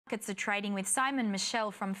Markets are trading with Simon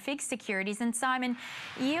Michell from FIIG Securities. And Simon,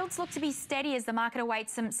 yields look to be steady as the market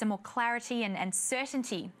awaits some more clarity and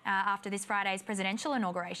certainty after this Friday's presidential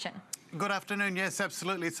inauguration. Good afternoon. Yes,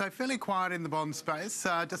 absolutely. So fairly quiet in the bond space.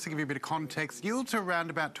 Just to give you a bit of context, yields are around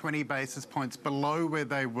about 20 basis points below where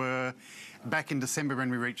they were back in December when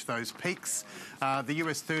we reached those peaks. The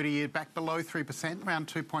US 30-year back below 3%, around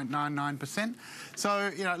 2.99%.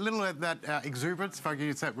 So, you know, a little of that exuberance, if I can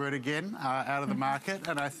use that word again, out of the market.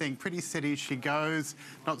 And I think pretty steady as she goes,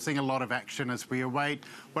 not seeing a lot of action as we await.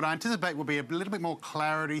 What I anticipate will be a little bit more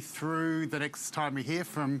clarity through the next time we hear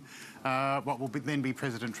from what will then be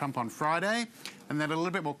President Trump on Friday, and then a little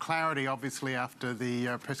bit more clarity, obviously, after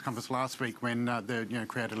the press conference last week when they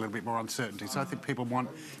created a little bit more uncertainty. So I think people want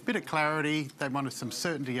a bit of clarity. They wanted some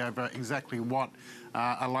certainty over exactly what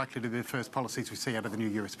are likely to be the first policies we see out of the new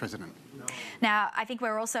US president. Now, I think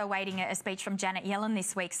we're also awaiting a speech from Janet Yellen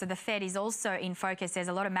this week, so the Fed is also in focus. There's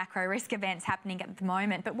a lot of macro risk events happening at the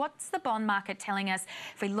moment. But what's the bond market telling us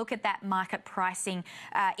if we look at that market pricing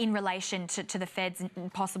in relation to the Fed's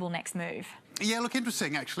possible next move? Yeah, look,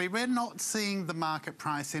 interesting, actually. We're not seeing the market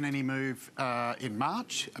price in any move in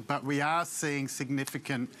March, but we are seeing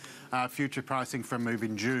significant future pricing for a move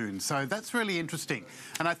in June. So that's really interesting.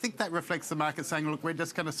 And I think that reflects the market saying, look, we're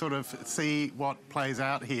just going to sort of see what plays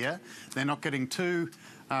out here. They're not getting too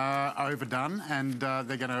overdone, and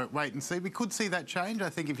they're going to wait and see. We could see that change. I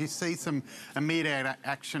think if you see some immediate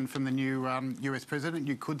action from the new US president,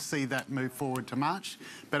 you could see that move forward to March.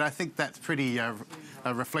 But I think that's pretty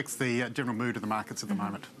reflects the general mood of the markets at the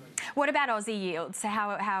moment. What about Aussie yields?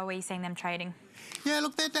 How are we seeing them trading? Yeah,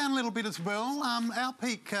 look, they're down a little bit as well. Our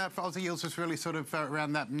peak for Aussie yields was really sort of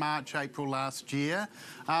around that March, April last year.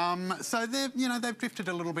 So they've drifted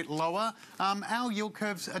a little bit lower. Our yield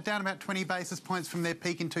curves are down about 20 basis points from their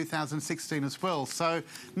peak in 2016 as well. So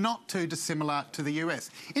not too dissimilar to the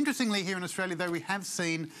US. Interestingly, here in Australia, though, we have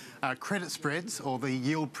seen credit spreads, or the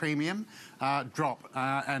yield premium, drop.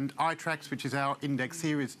 And iTraxx, which is our index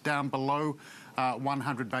here, is down below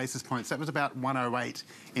 100 basis points. That was about 108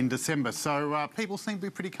 in December. So people seem to be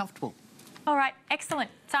pretty comfortable. All right, excellent.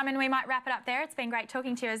 Simon, we might wrap it up there. It's been great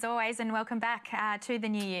talking to you as always, and welcome back to the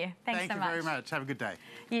new year. Thanks so much. Thank you very much. Have a good day.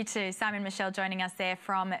 You too. Simon Michell joining us there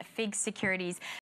from FIIG Securities.